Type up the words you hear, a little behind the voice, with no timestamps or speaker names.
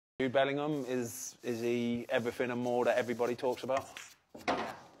Jude Bellingham, is he everything and more that everybody talks about? Yeah.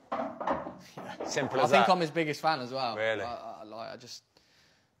 Simple as that. I think I'm his biggest fan as well. Really? I just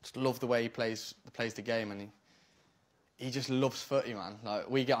love the way he plays the game, and he just loves footy, man. Like,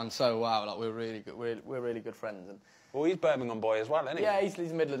 we get on so well. Like, we're really good. We're really good friends. And well, he's Birmingham boy as well, isn't he? yeah, he's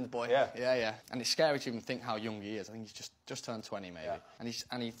a Midlands boy. Yeah. Yeah. And it's scary to even think how young he is. I think he's just turned 20 maybe. Yeah. And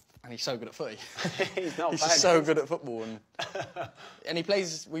he's so good at footy. He's not He's bad. just so good at football, and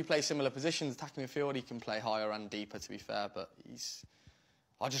we play similar positions. Attacking midfield, he can play higher and deeper, to be fair. But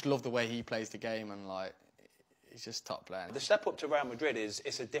I just love the way he plays the game, and like, he's just top player. The step up to Real Madrid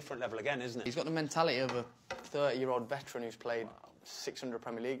it's a different level again, isn't it? He's got the mentality of a 30-year-old veteran who's played 600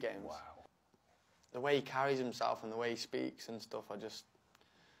 Premier League games. Wow. The way he carries himself and the way he speaks and stuff, I just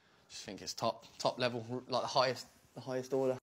think it's top level, like the highest order.